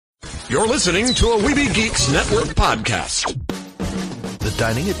You're listening to a Weeby Geeks Network podcast. The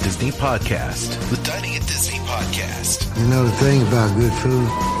Dining at Disney podcast. The Dining at Disney podcast. You know the thing about good food?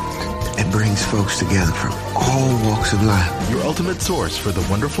 It brings folks together from all walks of life. Your ultimate source for the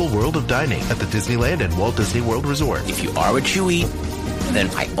wonderful world of dining at the Disneyland and Walt Disney World Resort. If you are what you eat, then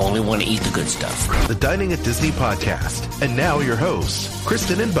I only want to eat the good stuff. The Dining at Disney podcast. And now your hosts,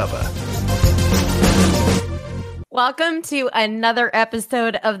 Kristen and Bubba. Welcome to another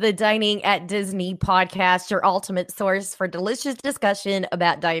episode of the Dining at Disney podcast, your ultimate source for delicious discussion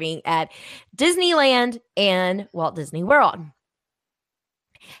about dining at Disneyland and Walt Disney World.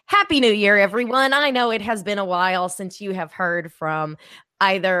 Happy New Year, everyone. I know it has been a while since you have heard from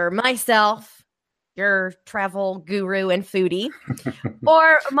either myself, your travel guru and foodie,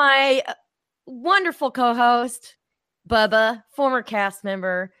 or my wonderful co-host, Bubba, former cast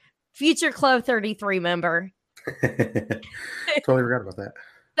member, future Club 33 member. Totally forgot about that.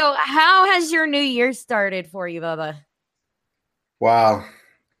 So how has your new year started for you, Bubba? Wow.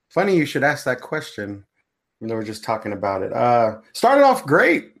 Funny you should ask that question. Even though we're just talking about it. Started off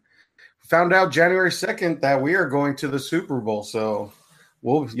great. Found out January 2nd that we are going to the Super Bowl. So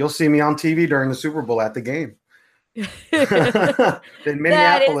you'll see me on TV during the Super Bowl at the game. In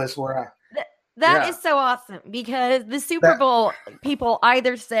Minneapolis, that is so awesome because the Super Bowl people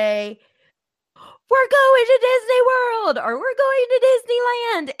either say we're going to Disney World or we're going to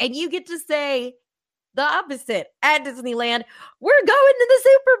Disneyland. And you get to say the opposite at Disneyland. We're going to the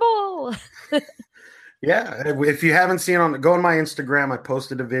Super Bowl. Yeah. If you haven't seen go on my Instagram, I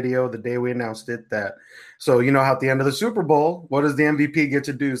posted a video the day we announced it so you know how at the end of the Super Bowl, what does the MVP get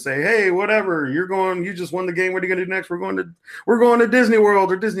to do? Say, hey, whatever, you just won the game. What are you going to do next? We're going to Disney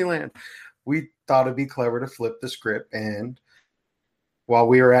World or Disneyland. We thought it'd be clever to flip the script, and while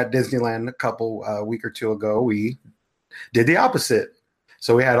we were at Disneyland a week or two ago, we did the opposite.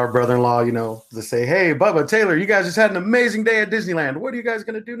 So we had our brother-in-law, to say, hey, Bubba, Taylor, you guys just had an amazing day at Disneyland. What are you guys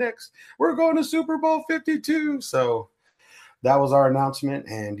going to do next? We're going to Super Bowl 52. So that was our announcement.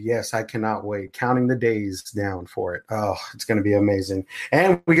 And yes, I cannot wait. Counting the days down for it. Oh, it's going to be amazing.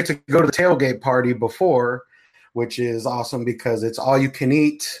 And we get to go to the tailgate party before, which is awesome because it's all you can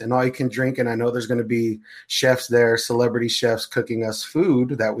eat and all you can drink. And I know there's going to be chefs there, celebrity chefs cooking us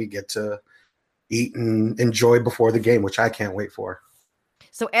food that we get to eat and enjoy before the game, which I can't wait for.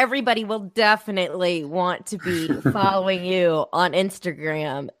 So everybody will definitely want to be following you on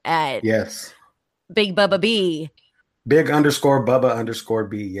Instagram at Big Bubba B. Big _ Bubba _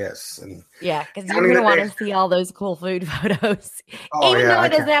 B. Yes. And yeah, because you're going to want to see all those cool food photos. Even though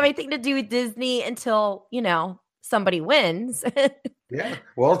it doesn't have anything to do with Disney until, somebody wins. Yeah.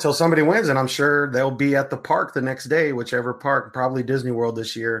 Well, until somebody wins. And I'm sure they'll be at the park the next day, whichever park, probably Disney World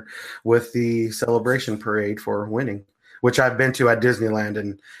this year with the celebration parade for winning, which I've been to at Disneyland.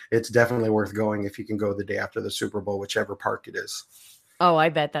 And it's definitely worth going if you can go the day after the Super Bowl, whichever park it is. Oh, I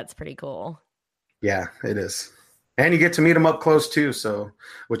bet that's pretty cool. Yeah, it is. And you get to meet them up close too,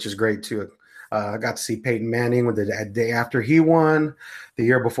 which is great too. I got to see Peyton Manning the day after he won. The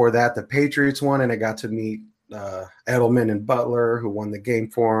year before that, the Patriots won, and I got to meet Edelman and Butler, who won the game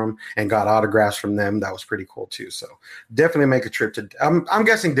for him, and got autographs from them. That was pretty cool too. So definitely make a trip to. I'm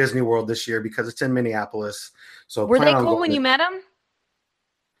guessing Disney World this year because it's in Minneapolis. So were they cool when you met them?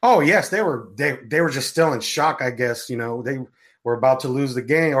 Oh yes, they were. They were just still in shock. I guess they were about to lose the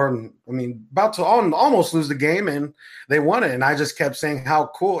game, about to almost lose the game, and they won it. And I just kept saying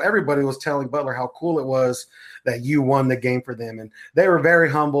how cool. Everybody was telling Butler how cool it was that you won the game for them. And they were very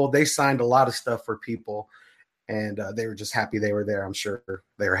humble. They signed a lot of stuff for people, and they were just happy they were there. I'm sure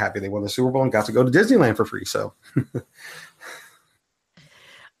they were happy they won the Super Bowl and got to go to Disneyland for free. So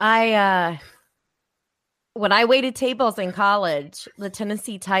when I waited tables in college, the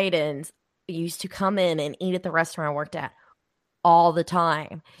Tennessee Titans used to come in and eat at the restaurant I worked at all the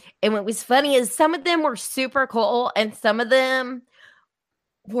time. And what was funny is some of them were super cool and some of them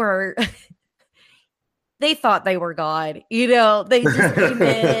were they thought they were God. They just came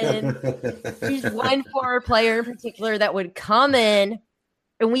in. There's one former player in particular that would come in,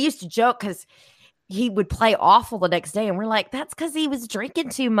 and we used to joke because he would play awful the next day. And we're like, that's because he was drinking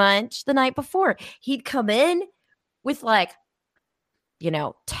too much the night before. He'd come in with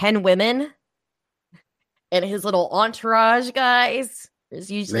 10 women and his little entourage guys.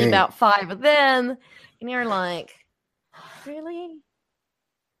 There's usually about 5 of them. And you're like, really?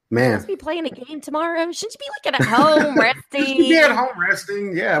 Man. You must be playing a game tomorrow. Shouldn't you be at home resting? Be at home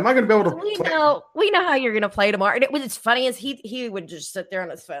resting. Yeah. Am I going to be able to play? We know how you're going to play tomorrow. And it's funny as he would just sit there on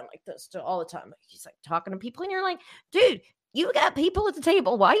his phone like this all the time. He's talking to people and you're like, dude, you got people at the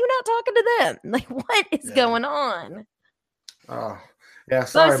table. Why are you not talking to them? What is going on? Yeah,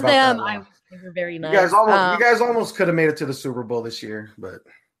 sorry Most of about them, that. they were very nice. You guys almost could have made it to the Super Bowl this year, but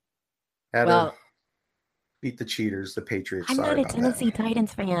had to beat the cheaters, the Patriots. I'm Sorry not a about Tennessee that.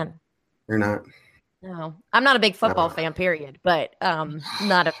 Titans fan. You're not. No, I'm not a big football fan, period, but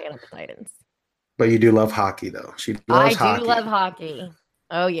not a fan of the Titans. But you do love hockey, though. She loves hockey. I do love hockey.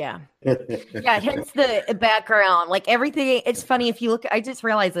 Oh, yeah. Yeah, hence the background. Like everything, it's funny if you look, I just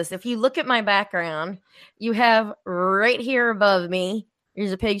realized this. If you look at my background, you have right here above me,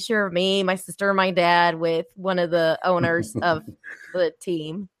 there's a picture of me, my sister, and my dad with one of the owners of the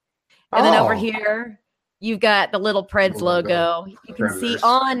team. And then over here, you've got the little Preds logo. You can see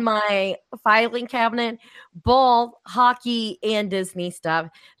on my filing cabinet, both hockey and Disney stuff.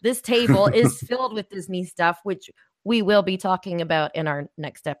 This table is filled with Disney stuff, which we will be talking about in our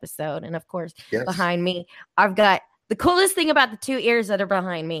next episode. And of course, behind me, I've got the coolest thing about the two ears that are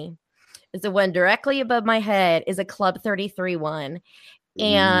behind me is the one directly above my head is a Club 33 one.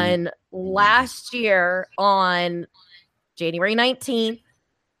 And last year on January 19th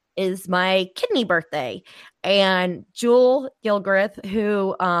is my kidney birthday. And Jewel Gilgreth,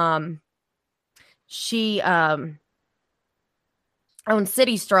 who she owns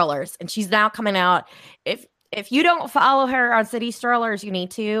City Strollers, and she's now coming out. If you don't follow her on City Strollers, you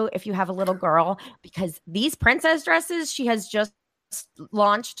need to if you have a little girl, because these princess dresses she has just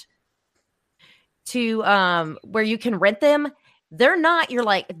launched to where you can rent them. They're not your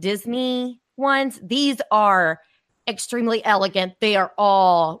like Disney ones. These are extremely elegant. They are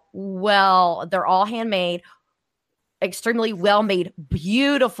all they're all handmade, extremely well made,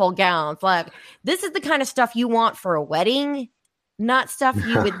 beautiful gowns. Like this is the kind of stuff you want for a wedding, not stuff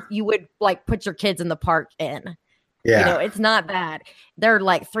you would like put your kids in the park in. Yeah. You know, it's not bad. They're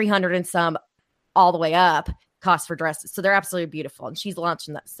like 300 and some all the way up cost for dresses. So they're absolutely beautiful. And she's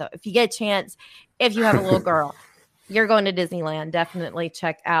launching that. So if you get a chance, if you have a little girl, you're going to Disneyland, definitely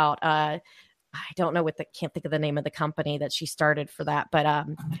check out. I don't know can't think of the name of the company that she started for that, but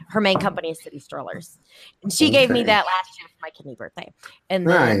her main company is City Strollers. And she gave me that last year for my kidney birthday. And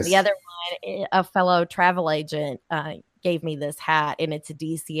then the other one, a fellow travel agent, gave me this hat, and it's a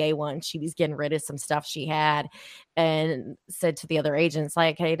DCA one. She was getting rid of some stuff she had and said to the other agents,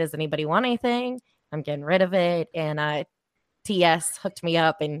 like, hey, does anybody want anything? I'm getting rid of it. And TS hooked me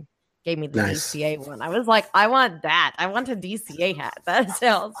up and gave me the DCA one. I was like, I want that. I want a DCA hat. That's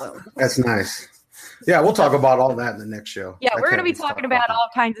awesome. That's nice. Yeah, we'll talk about all that in the next show. Yeah, we're going to be talking about all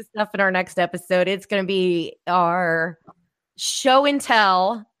kinds of stuff in our next episode. It's going to be our show and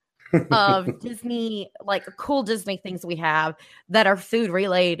tell of Disney, like cool Disney things we have that are food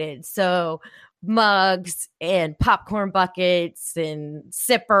related. So mugs and popcorn buckets and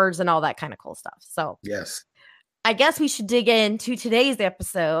sippers and all that kind of cool stuff. So yes. I guess we should dig into today's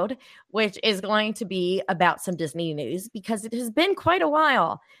episode, which is going to be about some Disney news, because it has been quite a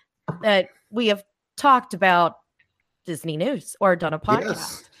while that we have talked about Disney news or done a podcast.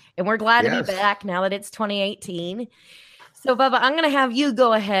 Yes. And we're glad to be back now that it's 2018. So, Bubba, I'm going to have you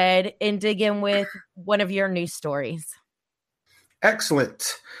go ahead and dig in with one of your news stories.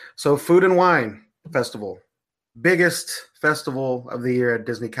 Excellent. So, Food and Wine Festival, biggest festival of the year at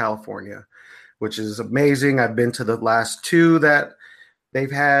Disney California, which is amazing. I've been to the last two that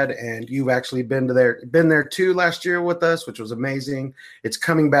they've had, and you've actually been there too last year with us, which was amazing. It's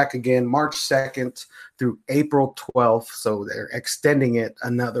coming back again March 2nd through April 12th. So they're extending it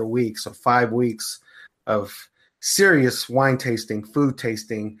another week. So 5 weeks of serious wine tasting, food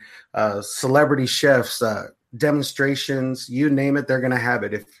tasting, celebrity chefs, demonstrations, you name it, they're going to have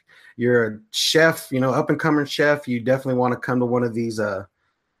it. If you're a chef, up and coming chef, you definitely want to come to one of these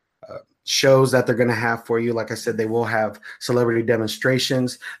shows that they're going to have for you. Like I said, they will have celebrity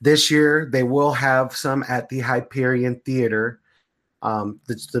demonstrations. This year, they will have some at the Hyperion Theater.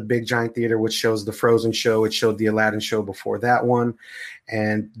 It's the big giant theater, which shows the Frozen show. It showed the Aladdin show before that one.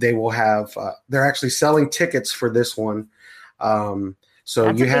 And they will have, they're actually selling tickets for this one. So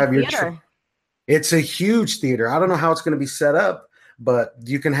that's you have your, it's a huge theater. I don't know how it's going to be set up, but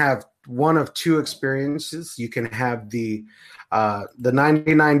you can have one of two experiences. You can have the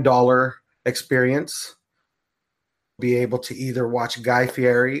 $99 experience, be able to either watch Guy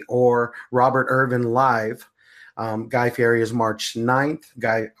Fieri or Robert Irvin live. Guy Fieri is March 9th.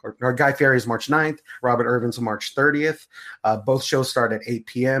 Guy Fieri is March 9th. Robert Irvin's March 30th. Both shows start at 8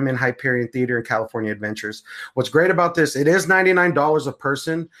 p.m. in Hyperion Theater and California Adventures. What's great about this, it is $99 a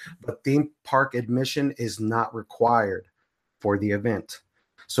person, but theme park admission is not required for the event.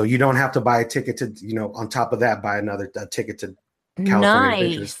 So you don't have to buy a ticket to, on top of that, buy another ticket to California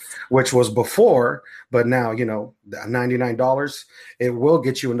Adventures, which was before, but now, $99, it will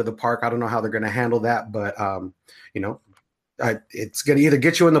get you into the park. I don't know how they're going to handle that, but, it's going to either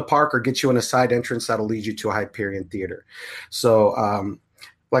get you in the park or get you in a side entrance that'll lead you to a Hyperion theater. So,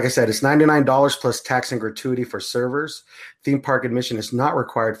 like I said, it's $99 plus tax and gratuity for servers. Theme park admission is not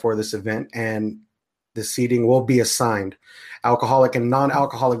required for this event, and the seating will be assigned. Alcoholic and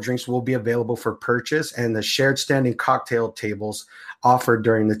non-alcoholic drinks will be available for purchase, and the shared standing cocktail tables offered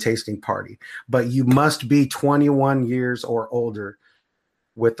during the tasting party. But you must be 21 years or older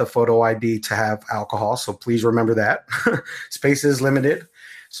with the photo ID to have alcohol. So please remember that. Space is limited.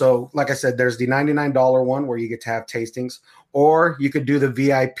 So like I said, there's the $99 one where you get to have tastings, or you could do the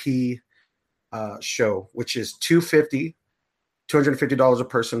VIP show, which is $250 a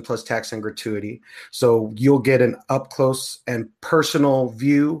person plus tax and gratuity. So you'll get an up close and personal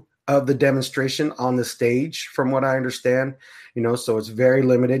view of the demonstration on the stage, from what I understand. So it's very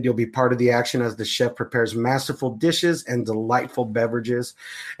limited. You'll be part of the action as the chef prepares masterful dishes and delightful beverages.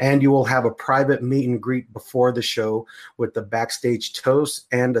 And you will have a private meet and greet before the show with the backstage toast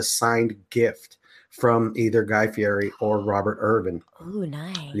and a signed gift from either Guy Fieri or Robert Irvin. Ooh,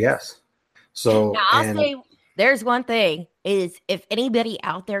 nice. Yes. So now, I'll say there's one thing is, if anybody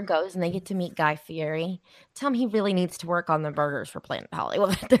out there goes and they get to meet Guy Fieri, tell him he really needs to work on the burgers for Planet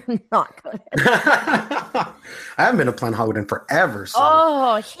Hollywood. They're not good. I haven't been to Planet Hollywood in forever. So.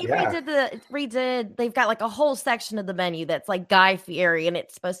 Redid. They've got like a whole section of the menu that's like Guy Fieri, and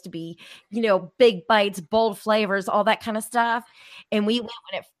it's supposed to be, big bites, bold flavors, all that kind of stuff. And we went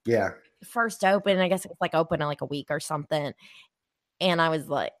when it first opened. I guess it was like open in like a week or something. And I was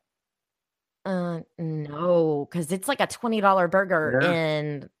like, no, because it's like a $20 burger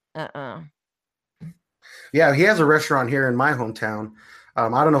and Yeah, he has a restaurant here in my hometown. I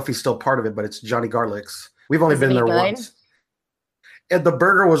don't know if he's still part of it, but it's Johnny Garlic's. We've only been there once. And the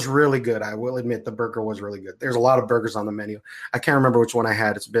burger was really good. I will admit the burger was really good. There's a lot of burgers on the menu. I can't remember which one I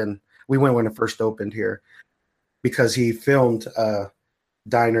had. We went when it first opened here because he filmed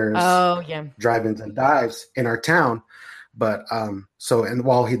diners, drive-ins and dives in our town. But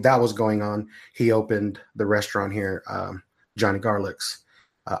while that was going on, he opened the restaurant here, Johnny Garlic's.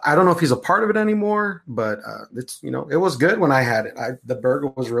 I don't know if he's a part of it anymore, but it's it was good when I had it. The burger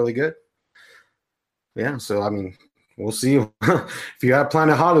was really good. Yeah, so I mean, we'll see. If you have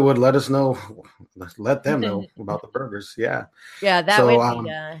Planet Hollywood, let us know. Let them know about the burgers. Yeah, that would be.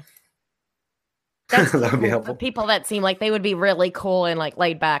 That would be helpful. People that seem like they would be really cool and like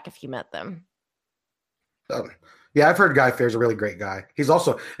laid back if you met them. Yeah, I've heard Guy Fieri's a really great guy. He's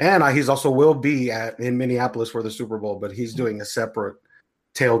also will be in Minneapolis for the Super Bowl, but he's doing a separate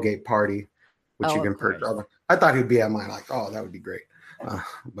tailgate party, which you can purchase. I thought he'd be at mine. Like, oh, that would be great.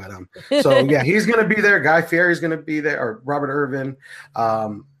 So yeah, he's going to be there. Guy Fieri's going to be there, or Robert Irvin.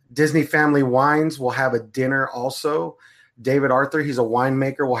 Disney Family Wines will have a dinner also. David Arthur, he's a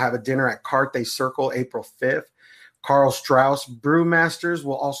winemaker, will have a dinner at Carthay Circle April 5th. Carl Strauss Brewmasters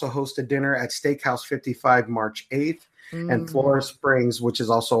will also host a dinner at Steakhouse 55 March 8th. And Flora Springs, which is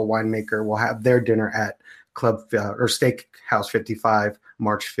also a winemaker, will have their dinner at Steakhouse 55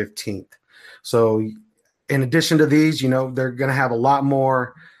 March 15th. So in addition to these, they're going to have a lot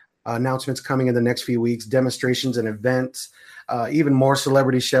more announcements coming in the next few weeks, demonstrations and events, even more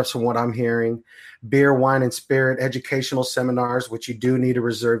celebrity chefs from what I'm hearing, beer, wine, and spirit, educational seminars, which you do need to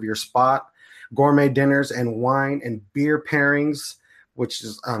reserve your spot, gourmet dinners and wine and beer pairings, which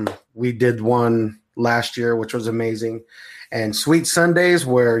is we did one last year, which was amazing, and sweet Sundays,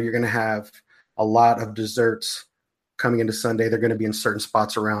 where you're going to have a lot of desserts coming into Sunday. They're going to be in certain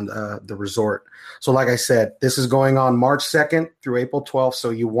spots around the resort. So like I said, this is going on March 2nd through April 12th. So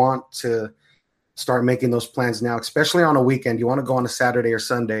you want to start making those plans now, especially on a weekend. You want to go on a Saturday or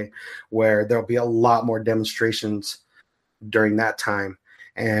Sunday where there'll be a lot more demonstrations during that time.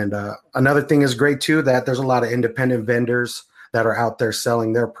 And another thing is great too, that there's a lot of independent vendors that are out there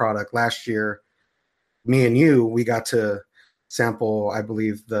selling their product. Last year, me and you, we got to sample, I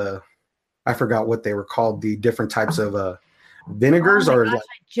believe I forgot what they were called, the different types of vinegars. I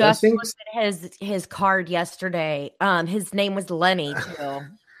just looked at his card yesterday. His name was Lenny too.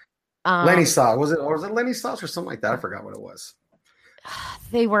 Lenny sauce. Was it Lenny sauce or something like that? I forgot what it was.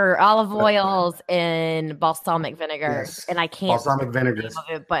 They were olive oils and balsamic vinegar. Yes. And I can't balsamic vinegars.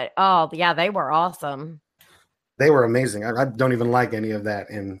 But they were awesome. They were amazing. I don't even like any of that,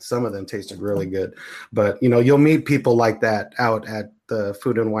 and some of them tasted really good. But you'll meet people like that out at the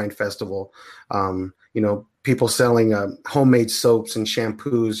Food and Wine Festival. people selling homemade soaps and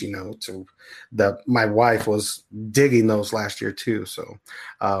shampoos, my wife was digging those last year too. So,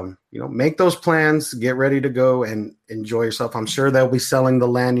 make those plans, get ready to go and enjoy yourself. I'm sure they'll be selling the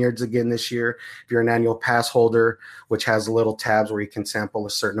lanyards again this year. If you're an annual pass holder, which has little tabs where you can sample a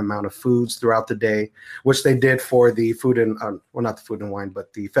certain amount of foods throughout the day, which they did for the food and, not the food and wine,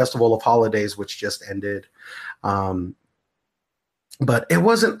 but the Festival of Holidays, which just ended. But it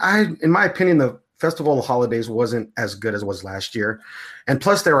wasn't, in my opinion, the Festival of Holidays wasn't as good as it was last year. And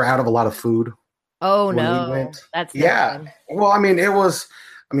plus they were out of a lot of food. Oh, no. That's yeah. Well,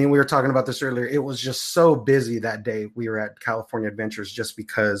 we were talking about this earlier. It was just so busy that day we were at California Adventures just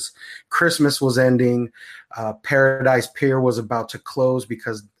because Christmas was ending. Paradise Pier was about to close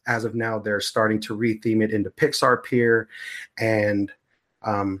because as of now, they're starting to retheme it into Pixar Pier. And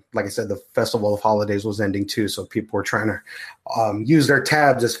like I said, the Festival of Holidays was ending too. So people were trying to use their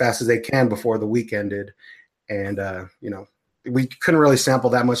tabs as fast as they can before the week ended. And, we couldn't really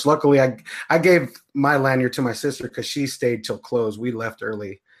sample that much. Luckily, I gave my lanyard to my sister because she stayed till close. We left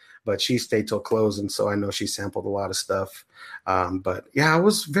early, but she stayed till close. And so I know she sampled a lot of stuff. But yeah, I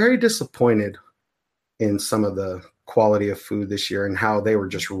was very disappointed in some of the quality of food this year and how they were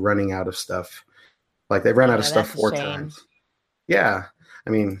just running out of stuff. Like they ran out of stuff 4 times. Yeah.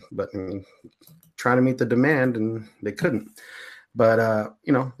 But trying to meet the demand and they couldn't. But,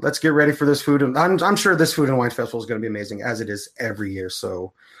 let's get ready for this food. And I'm sure this Food and Wine Festival is going to be amazing as it is every year.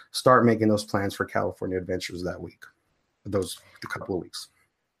 So start making those plans for California Adventures that week, a couple of weeks.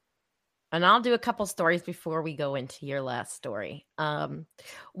 And I'll do a couple stories before we go into your last story.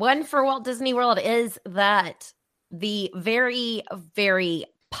 One for Walt Disney World is that the very, very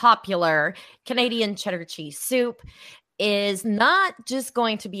popular Canadian cheddar cheese soup is not just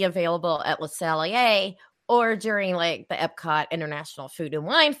going to be available at Le Cellier or during like the Epcot International Food and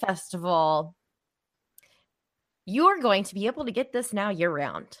Wine Festival. You're going to be able to get this now year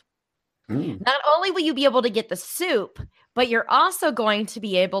round. Not only will you be able to get the soup, but you're also going to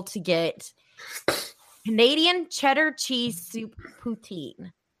be able to get Canadian cheddar cheese soup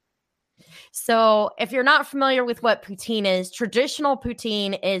poutine. So if you're not familiar with what poutine is, traditional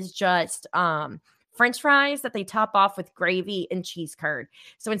poutine is just French fries that they top off with gravy and cheese curd.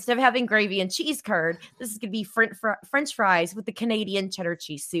 So instead of having gravy and cheese curd, this is going to be French fries with the Canadian cheddar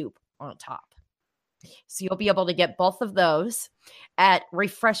cheese soup on top. So you'll be able to get both of those at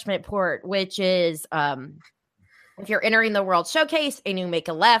Refreshment Port, which is if you're entering the World Showcase and you make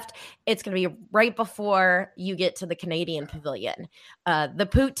a left, it's going to be right before you get to the Canadian Pavilion. The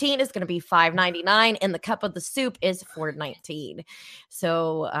poutine is going to be $5.99 and the cup of the soup is $4.19.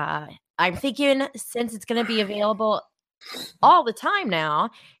 So I'm thinking since it's going to be available all the time now,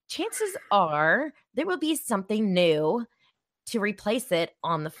 chances are there will be something new to replace it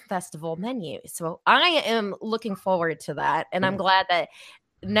on the festival menu. So I am looking forward to that. And I'm glad that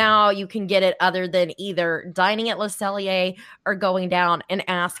now you can get it other than either dining at Le Cellier or going down and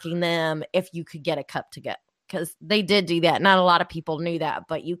asking them if you could get a cup to go. Because they did do that. Not a lot of people knew that,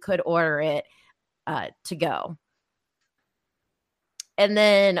 but you could order it to go. And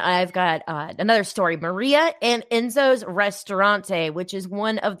then I've got another story, Maria and Enzo's Ristorante, which is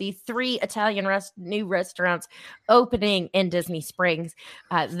one of the 3 Italian new restaurants opening in Disney Springs.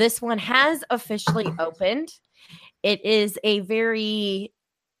 This one has officially opened. It is a very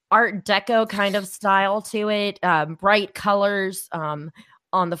Art Deco kind of style to it, bright colors on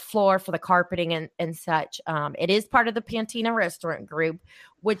the floor for the carpeting and such. It is part of the Pantina Restaurant Group,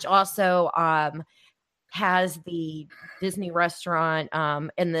 which also has the Disney restaurant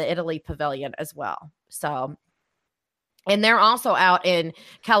in the Italy Pavilion as well. So, and they're also out in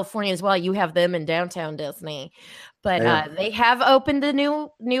California as well. You have them in downtown Disney, but they have opened the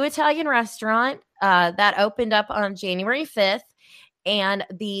new Italian restaurant that opened up on January 5th. And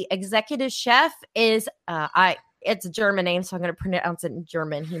the executive chef is, it's a German name, so I'm going to pronounce it in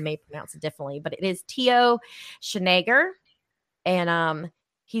German. He may pronounce it differently, but it is Theo Schneider. And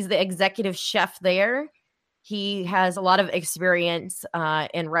he's the executive chef there. He has a lot of experience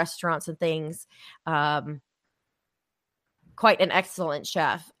in restaurants and things. Quite an excellent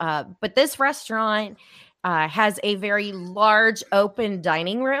chef. But this restaurant has a very large open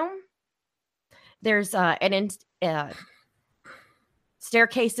dining room. There's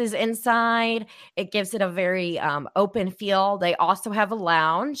staircases inside. It gives it a very open feel. They also have a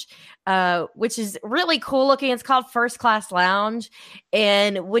lounge, which is really cool looking. It's called First Class Lounge.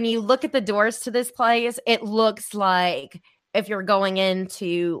 And when you look at the doors to this place, it looks like if you're going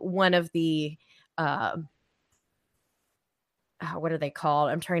into one of the what are they called?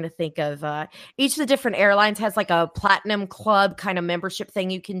 I'm trying to think of each of the different airlines has like a platinum club kind of membership thing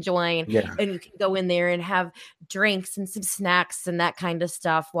you can join. Yeah. And you can go in there and have drinks and some snacks and that kind of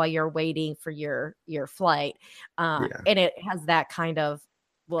stuff while you're waiting for your flight. And it has that kind of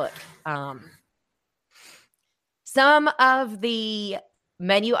look. Some of the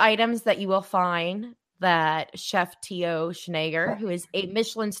menu items that you will find that Chef T.O. Schneger, who is a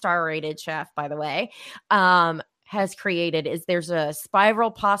Michelin star rated chef, by the way, has created is there's a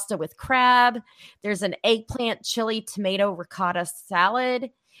spiral pasta with crab. There's an eggplant chili tomato ricotta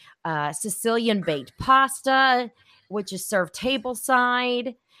salad, Sicilian baked pasta, which is served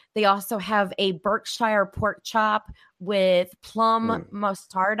tableside. They also have a Berkshire pork chop with plum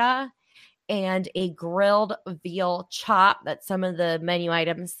mostarda and a grilled veal chop. That's some of the menu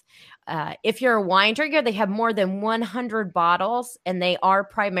items. If you're a wine drinker, they have more than 100 bottles, and they are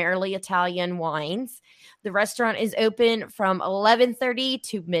primarily Italian wines. The restaurant is open from 11:30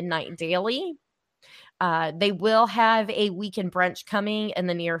 to midnight daily. They will have a weekend brunch coming in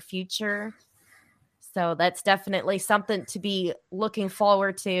the near future. So that's definitely something to be looking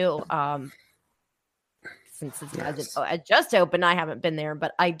forward to. Since it's just opened, I haven't been there,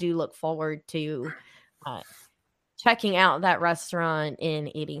 but I do look forward to checking out that restaurant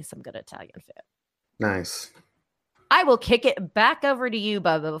and eating some good Italian food. Nice. I will kick it back over to you,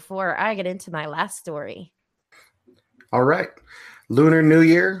 Bubba, before I get into my last story. All right. Lunar New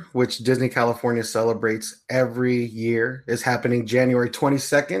Year, which Disney California celebrates every year, is happening January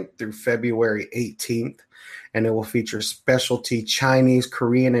 22nd through February 18th, and it will feature specialty Chinese,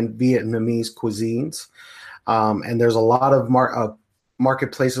 Korean, and Vietnamese cuisines. And there's a lot of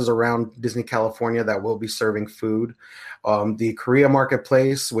marketplaces around Disney California that will be serving food. The Korea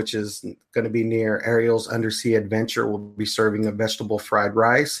Marketplace, which is going to be near Ariel's Undersea Adventure, will be serving a vegetable fried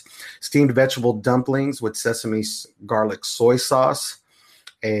rice, steamed vegetable dumplings with sesame garlic soy sauce,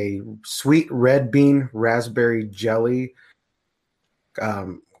 a sweet red bean raspberry jelly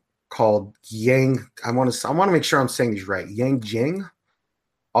called Yang. I want to make sure I'm saying these right. Yang Jing.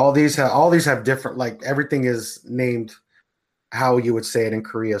 All these have different, like everything is named how you would say it in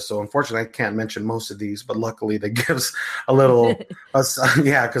Korea. So unfortunately, I can't mention most of these, but luckily they give us a little,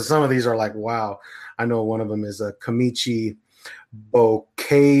 because some of these are like, wow. I know one of them is a Kimichi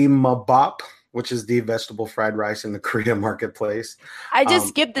Bokkaembap, which is the vegetable fried rice in the Korea Marketplace. I just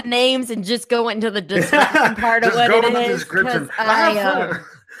skip the names and just go into the description part of what it is. Description.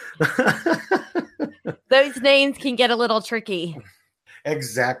 Those names can get a little tricky.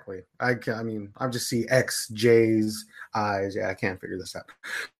 Exactly. I just see X, J's, I's. Yeah, I can't figure this out.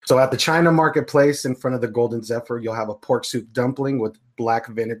 So at the China Marketplace in front of the Golden Zephyr, you'll have a pork soup dumpling with black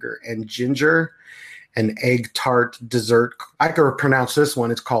vinegar and ginger, an egg tart dessert. I can pronounce this one.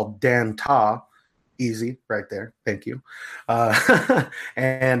 It's called Dan Ta. Easy right there. Thank you.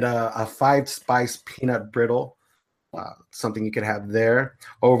 And a 5-spice peanut brittle, something you could have there.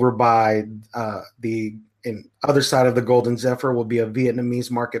 Over by the other side of the Golden Zephyr will be a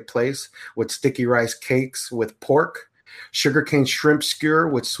Vietnamese marketplace with sticky rice cakes with pork, sugarcane shrimp skewer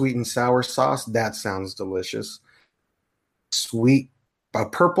with sweet and sour sauce. That sounds delicious. A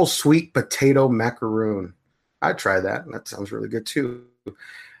purple sweet potato macaroon. I'd try that. That sounds really good too.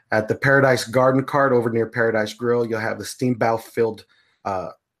 At the Paradise Garden Cart over near Paradise Grill, you'll have the steamed bao-filled,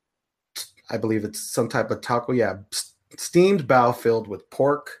 I believe it's some type of taco. Yeah, steamed bao filled with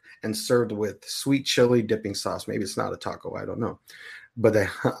pork and served with sweet chili dipping sauce. Maybe it's not a taco. I don't know. But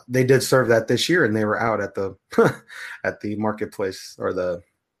they did serve that this year, and they were out at the at the marketplace or the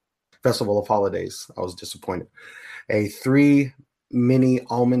Festival of Holidays. I was disappointed. A 3 mini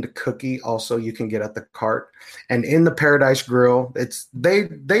almond cookie also you can get at the cart. And in the Paradise Grill, they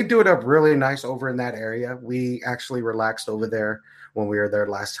do it up really nice over in that area. We actually relaxed over there when we were there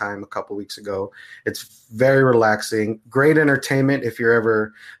last time a couple weeks ago. It's very relaxing, great entertainment if you're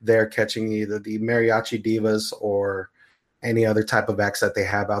ever there catching either the Mariachi Divas or any other type of acts that they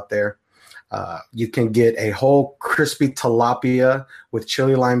have out there. You can get a whole crispy tilapia with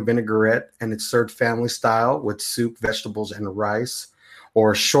chili lime vinaigrette, and it's served family style with soup, vegetables, and rice,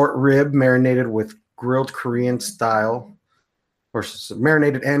 or short rib marinated with grilled Korean style, or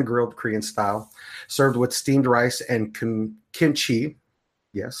marinated and grilled Korean style, served with steamed rice and kimchi,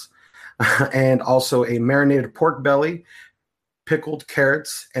 yes, and also a marinated pork belly, pickled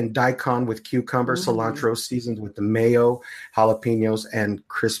carrots, and daikon with cucumber, cilantro, seasoned with the mayo, jalapenos, and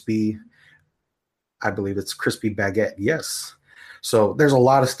crispy, I believe it's crispy baguette. Yes. So there's a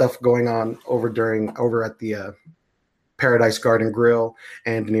lot of stuff going on over at the Paradise Garden Grill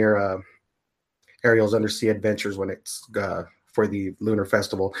and near Ariel's Undersea Adventures when it's for the Lunar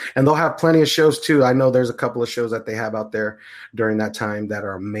Festival. And they'll have plenty of shows too. I know there's a couple of shows that they have out there during that time that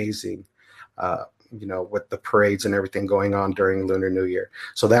are amazing, with the parades and everything going on during Lunar New Year.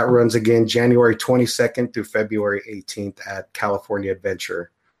 So that runs again January 22nd through February 18th at California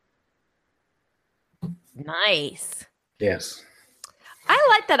Adventure. Nice. Yes. I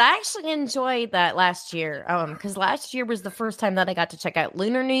like that. I actually enjoyed that last year because last year was the first time that I got to check out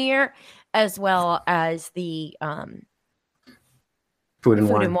Lunar New Year as well as the Food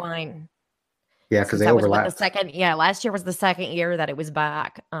and Wine. Yeah, because they overlap. Last year was the second year that it was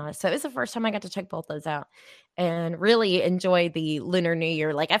back. So it was the first time I got to check both those out and really enjoy the Lunar New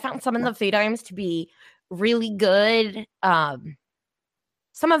Year. Like I found some of the food items to be really good.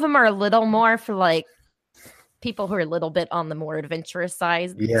 Some of them are a little more for like people who are a little bit on the more adventurous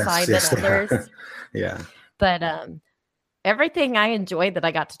side than others. Yeah. But everything I enjoyed that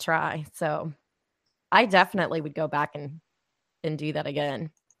I got to try. So I definitely would go back and do that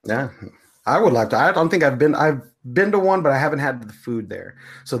again. Yeah. I would like to. I don't think I've been to one, but I haven't had the food there.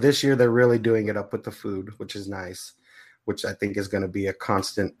 So this year they're really doing it up with the food, which is nice, which I think is going to be a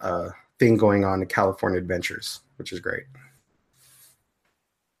constant thing going on in California Adventures, which is great.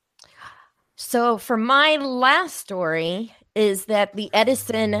 So for my last story is that the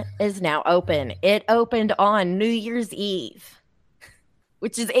Edison is now open. It opened on New Year's Eve,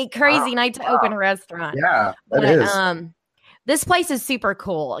 which is a crazy night to open a restaurant. Yeah, it is. This place is super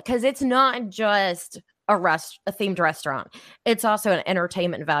cool because it's not just a themed restaurant. It's also an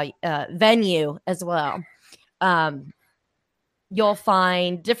entertainment venue as well. You'll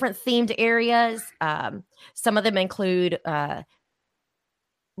find different themed areas. Some of them include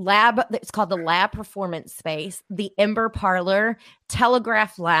it's called the Lab Performance Space, the Ember Parlor,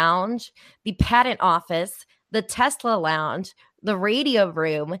 Telegraph Lounge, the Patent Office, the Tesla Lounge, the Radio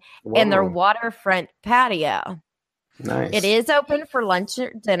Room, and their waterfront patio. Nice. It is open for lunch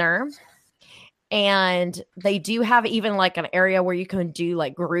or dinner, and they do have even like an area where you can do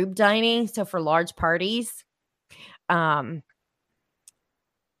like group dining, so for large parties. Let's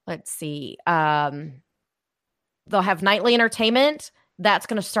see. They'll have nightly entertainment. That's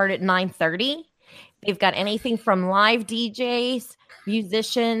going to start at 9:30. They've got anything from live DJs,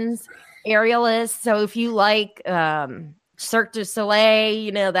 musicians, aerialists. So if you like Cirque du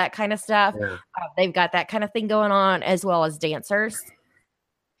Soleil, that kind of stuff, they've got that kind of thing going on, as well as dancers.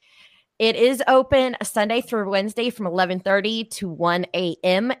 It is open Sunday through Wednesday from 11:30 to 1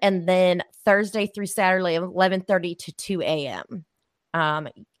 a.m. and then Thursday through Saturday 11:30 to 2 a.m.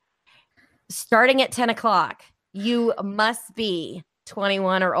 Starting at 10 o'clock, you must be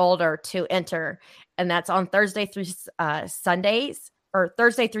 21 or older to enter, and that's on Thursday through Sundays or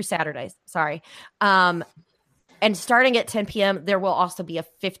Thursday through Saturdays. Sorry. And starting at 10 p.m., there will also be a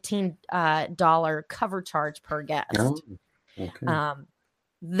 $15 cover charge per guest. Oh, okay.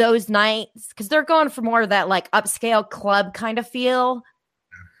 Those nights, because they're going for more of that like upscale club kind of feel,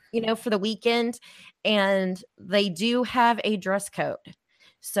 for the weekend. And they do have a dress code.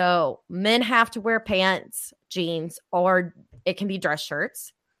 So men have to wear pants, jeans, or it can be dress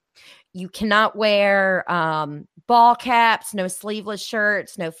shirts. You cannot wear ball caps, no sleeveless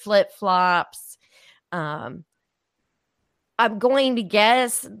shirts, no flip-flops. I'm going to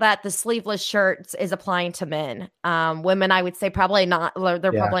guess that the sleeveless shirts is applying to men. Women, I would say probably not.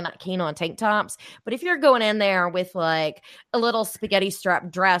 They're probably not keen on tank tops. But if you're going in there with like a little spaghetti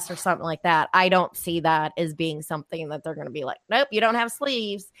strap dress or something like that, I don't see that as being something that they're going to be like, nope, you don't have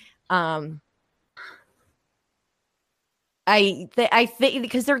sleeves. I think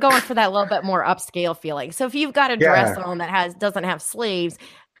because they're going for that little bit more upscale feeling. So if you've got a dress on that doesn't have sleeves,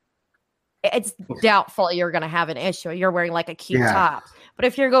 it's doubtful you're going to have an issue. You're wearing like a cute top. But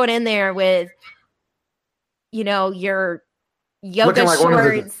if you're going in there with, your yoga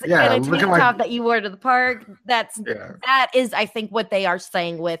shorts and a tank top that you wear to the park, that is, I think, what they are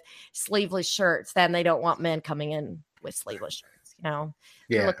saying with sleeveless shirts. Then they don't want men coming in with sleeveless shirts,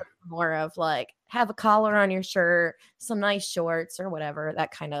 They're looking for more of like, have a collar on your shirt, some nice shorts or whatever,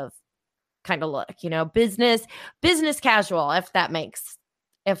 that kind of look, business casual, if that makes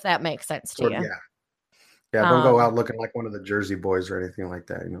sense to you. Yeah, don't go out looking like one of the Jersey Boys or anything like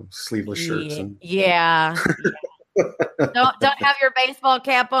that, sleeveless shirts. Don't have your baseball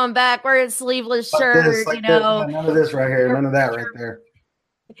cap on back, wear a sleeveless shirt, None of this right here, none of that right there.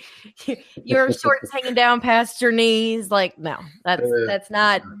 Your shorts hanging down past your knees, like no, that's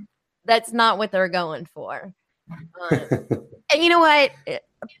not what they're going for. And you know what?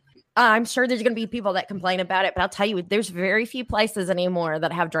 I'm sure there's going to be people that complain about it, but I'll tell you, there's very few places anymore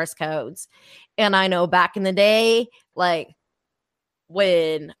that have dress codes. And I know back in the day, like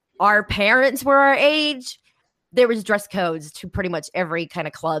when our parents were our age, there was dress codes to pretty much every kind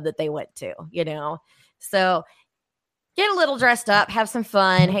of club that they went to, So get a little dressed up, have some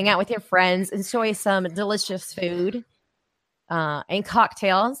fun, hang out with your friends, enjoy some delicious food and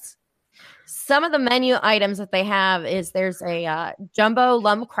cocktails. Some of the menu items that they have is there's a jumbo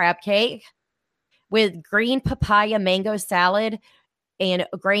lump crab cake with green papaya mango salad and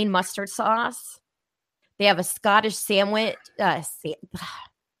green mustard sauce. They have a Scottish sandwich. I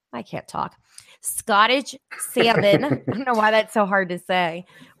can't talk. Scottish salmon. I don't know why that's so hard to say.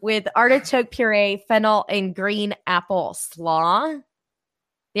 With artichoke puree, fennel, and green apple slaw.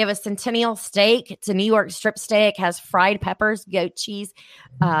 They have a Centennial steak. It's a New York strip steak. Has fried peppers, goat cheese,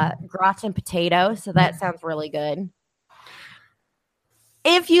 gratin potato. So that sounds really good.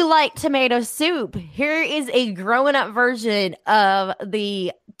 If you like tomato soup, here is a growing up version of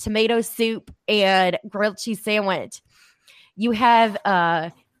the tomato soup and grilled cheese sandwich. You have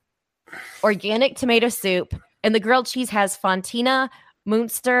organic tomato soup, and the grilled cheese has Fontina,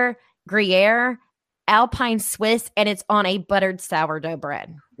 Munster, Gruyere, Alpine Swiss, and it's on a buttered sourdough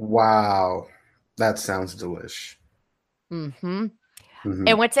bread. Wow. That sounds delish. Mm-hmm.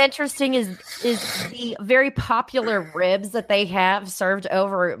 And what's interesting is the very popular ribs that they have served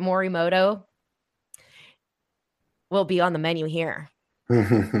over at Morimoto will be on the menu here.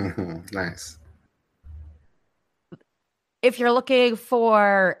 Nice. If you're looking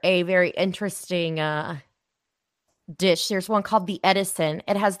for a very interesting dish, there's one called the Edison.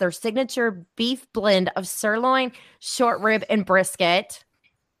 It has their signature beef blend of sirloin, short rib, and brisket.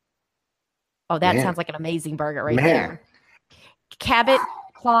 Oh, that sounds like an amazing burger right there. Cabot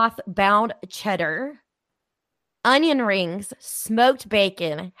cloth bound cheddar, onion rings, smoked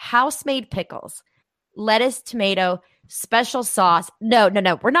bacon, house-made pickles, lettuce, tomato, special sauce. No.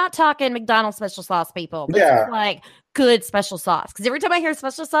 We're not talking McDonald's special sauce, people. This is like good special sauce. Because every time I hear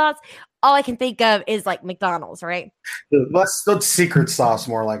special sauce, all I can think of is like McDonald's, right? Let's secret sauce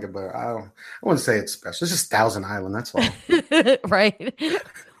more like it, but I wouldn't say it's special. It's just Thousand Island. That's all. Right.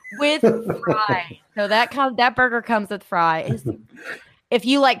 With fries. So that burger comes with fries. If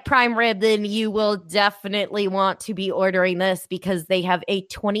you like prime rib, then you will definitely want to be ordering this because they have a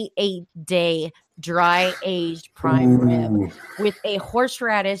 28-day dry aged prime rib with a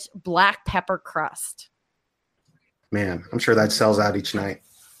horseradish black pepper crust. Man, I'm sure that sells out each night.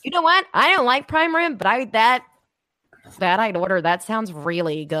 You know what? I don't like prime rib, but I'd order. That sounds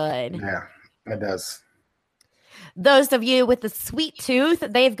really good. Yeah, it does. Those of you with the sweet tooth,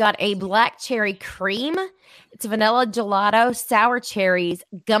 they've got a black cherry cream. It's vanilla gelato, sour cherries,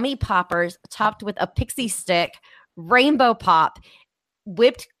 gummy poppers, topped with a pixie stick, rainbow pop,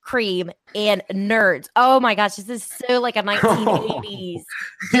 whipped cream, and nerds. Oh my gosh, this is so like a 1980s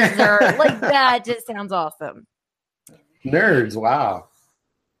dessert. Like that just sounds awesome. Nerds, wow.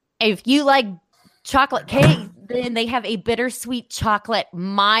 If you like chocolate cake, then they have a bittersweet chocolate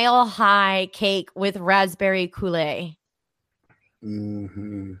mile high cake with raspberry coulis.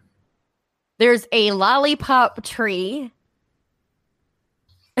 Mm-hmm. There's a lollipop tree.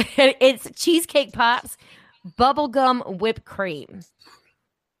 It's cheesecake pops, bubblegum whipped cream.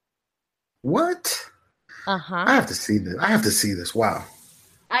 What? Uh-huh. I have to see this. Wow.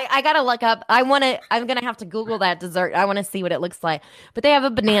 I gotta look up. I'm gonna have to Google that dessert. I want to see what it looks like. But they have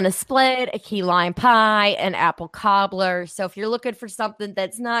a banana split, a key lime pie, an apple cobbler. So if you're looking for something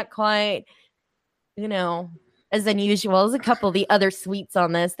that's not quite, as unusual as a couple of the other sweets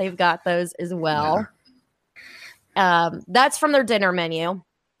on this, they've got those as well. Yeah. That's from their dinner menu.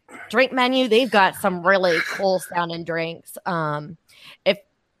 Drink menu, they've got some really cool sounding drinks. If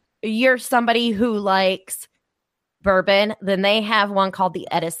you're somebody who likes bourbon, then they have one called the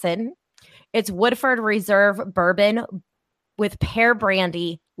Edison. It's Woodford Reserve bourbon with pear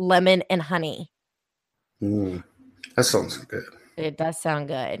brandy, lemon, and honey. That sounds good. It does sound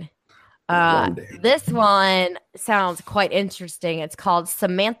good. This one sounds quite interesting. It's called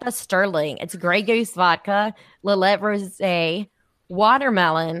Samantha Sterling. It's Grey Goose vodka, Lillet Rosé,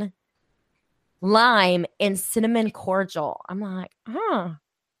 watermelon, lime, and cinnamon cordial. I'm like, a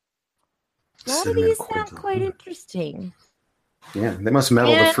lot of these sound quite interesting. Yeah, they must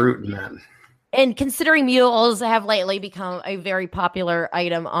meddle the fruit in that. And considering mules have lately become a very popular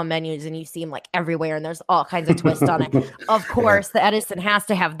item on menus, and you see them like everywhere, and there's all kinds of twists on it. Of course, the Edison has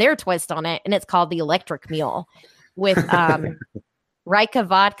to have their twist on it, and it's called the electric mule with Rika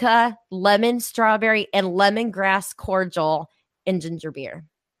vodka, lemon, strawberry, and lemongrass cordial and ginger beer.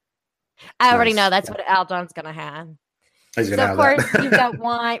 I already know that's what Aljon's going to have. So, of course, you've got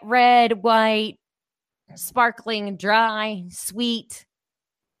red, white, sparkling, dry, sweet,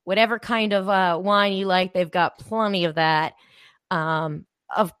 whatever kind of wine you like. They've got plenty of that.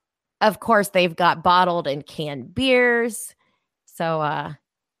 Of Of course, they've got bottled and canned beers. So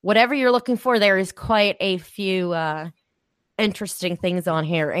whatever you're looking for, there is quite a few interesting things on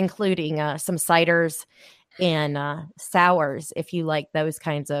here, including some ciders and sours, if you like those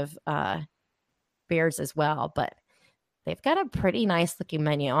kinds of beers as well. But they've got a pretty nice looking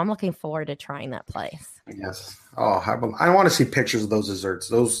menu. I'm looking forward to trying that place. Yes. Oh, I want to see pictures of those desserts.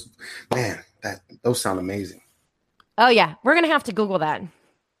 Those sound amazing. Oh, yeah. We're going to have to Google that.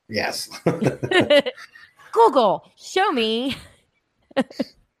 Yes. Google, show me.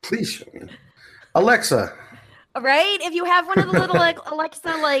 Please show me. Alexa. Right? If you have one of the little like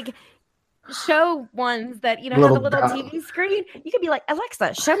Alexa show ones that have Little the little dot. TV screen, you could be like,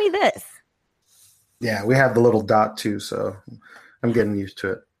 Alexa, show me this. Yeah, we have the little dot too, so I'm getting used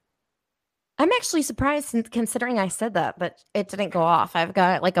to it. I'm actually surprised considering I said that it didn't go off. I've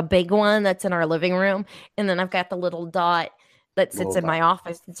got like a big one that's in our living room, and then I've got the little dot that sits in my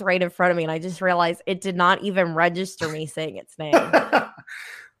office. It's right in front of me, and I just realized it did not even register me saying its name. How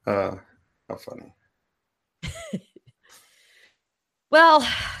funny. Well,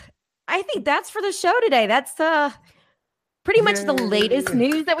 I think that's for the show today. That's pretty much the latest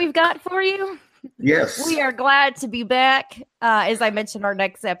news that we've got for you. Yes. We are glad to be back. As I mentioned, our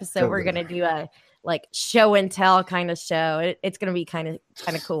next episode, we're going to do a show and tell kind of show. It's going to be kind of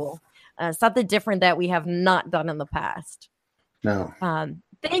cool. Something different that we have not done in the past. No.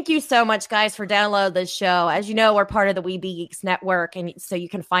 Thank you so much, guys, for downloading this show. As you know, we're part of the We Be Geeks Network, and so you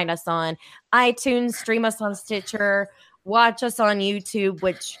can find us on iTunes, stream us on Stitcher, watch us on YouTube,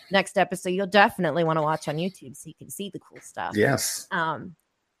 which next episode you'll definitely want to watch on YouTube so you can see the cool stuff. Yes.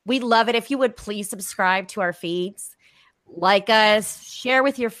 We'd love it if you would please subscribe to our feeds, like us, share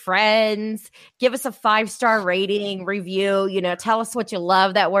with your friends, give us a 5-star rating, review, tell us what you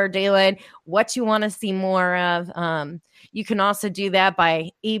love that we're doing, what you want to see more of. You can also do that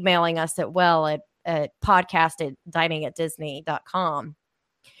by emailing us at podcast@diningatdisney.com.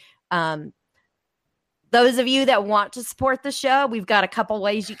 Those of you that want to support the show, we've got a couple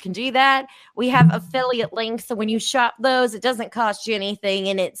ways you can do that. We have affiliate links. So when you shop those, it doesn't cost you anything.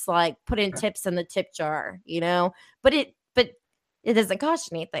 And it's like put in tips in the tip jar, but it doesn't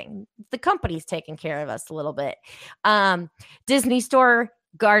cost you anything. The company's taking care of us a little bit. Disney Store,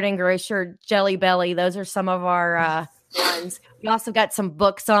 Garden Grocer, Jelly Belly. Those are some of our ones. We also got some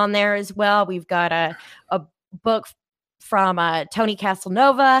books on there as well. We've got a book from Tony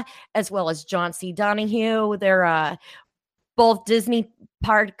Casanova, as well as John C. Donahue. They're both Disney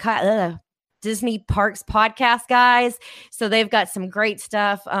Parks podcast guys. So they've got some great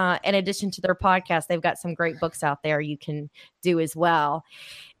stuff. In addition to their podcast, they've got some great books out there you can do as well.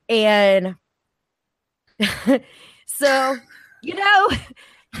 And so,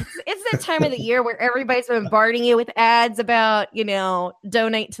 it's that time of the year where everybody's bombarding you with ads about,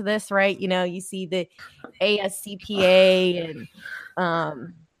 donate to this, right? You see the ASCPA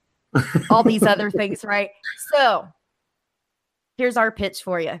and all these other things, right? So here's our pitch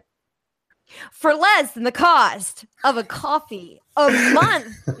for you. For less than the cost of a coffee a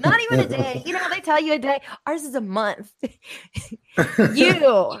month, not even a day. They tell you a day. Ours is a month.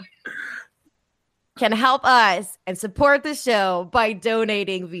 You can help us and support the show by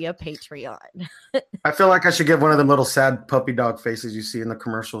donating via Patreon. I feel like I should get one of them little sad puppy dog faces you see in the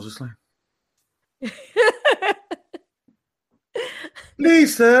commercials. Just like,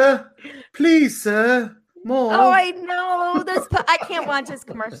 please, sir, more. Oh, I know. I can't watch his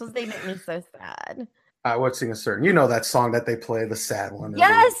commercials. They make me so sad. I would sing a certain, that song that they play, the sad one.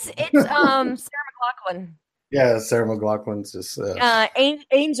 Yes, it's Sarah McLachlan. Yeah, Sarah McLachlan's just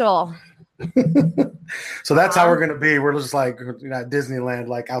Angel. So that's how we're gonna be. We're just like at Disneyland,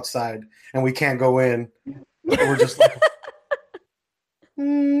 like outside, and we can't go in. We're just like,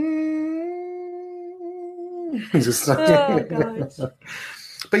 just oh gosh.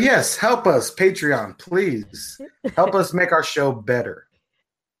 But yes, help us, Patreon, please help us make our show better.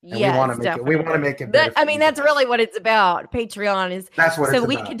 And yes, we want to make it better. That's really what it's about. Patreon is that's what so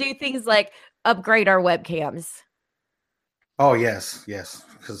we can do things like upgrade our webcams. Oh yes,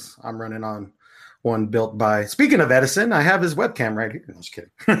 because I'm running on one built by. Speaking of Edison, I have his webcam right here. No, just kidding.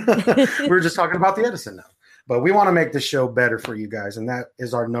 We're just talking about the Edison now, but we want to make the show better for you guys, and that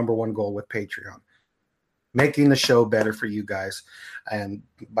is our number one goal with Patreon: making the show better for you guys. And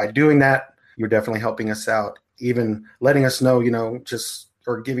by doing that, you're definitely helping us out. Even letting us know,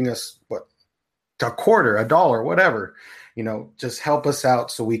 or giving us a quarter, $1, whatever. Just help us out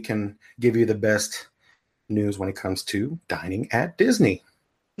so we can give you the best news when it comes to dining at Disney.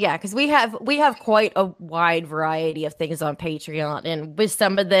 Yeah, because we have quite a wide variety of things on Patreon, and with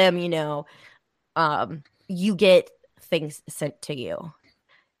some of them, you get things sent to you.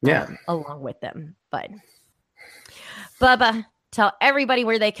 along with them. But Bubba, tell everybody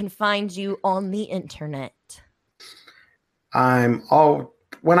where they can find you on the internet.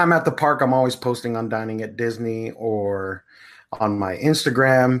 When I'm at the park, I'm always posting on Dining at Disney or on my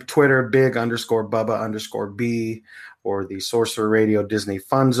Instagram, Twitter, big_Bubba_B, or the Sorcerer Radio Disney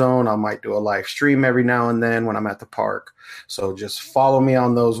Fun Zone. I might do a live stream every now and then when I'm at the park. So just follow me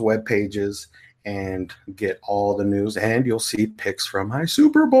on those web pages and get all the news, and you'll see pics from my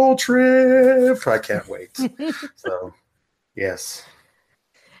Super Bowl trip. I can't wait. So, yes.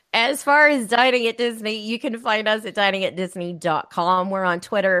 As far as Dining at Disney, you can find us at diningatdisney.com. We're on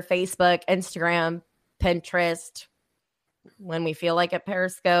Twitter, Facebook, Instagram, Pinterest, when we feel like it,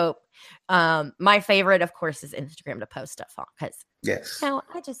 Periscope. My favorite, of course, is Instagram to post stuff on, because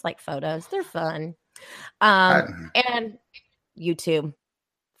I just like photos. They're fun. And YouTube, of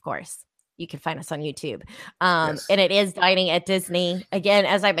course. You can find us on YouTube. And it is Dining at Disney. Again,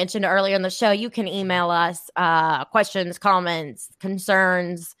 as I mentioned earlier in the show, you can email us questions, comments,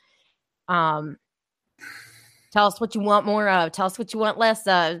 concerns. Tell us what you want more of. Tell us what you want less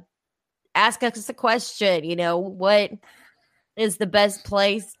of. Ask us a question. What is the best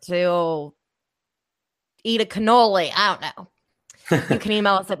place to eat a cannoli? I don't know. You can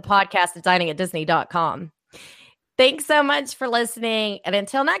email us at podcast@diningatdisney.com. Thanks so much for listening. And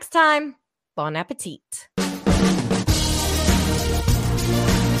until next time, bon appetit.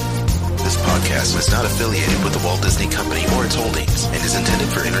 This podcast is not affiliated with the Walt Disney Company or its holdings and is intended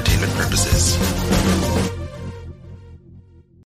for entertainment purposes.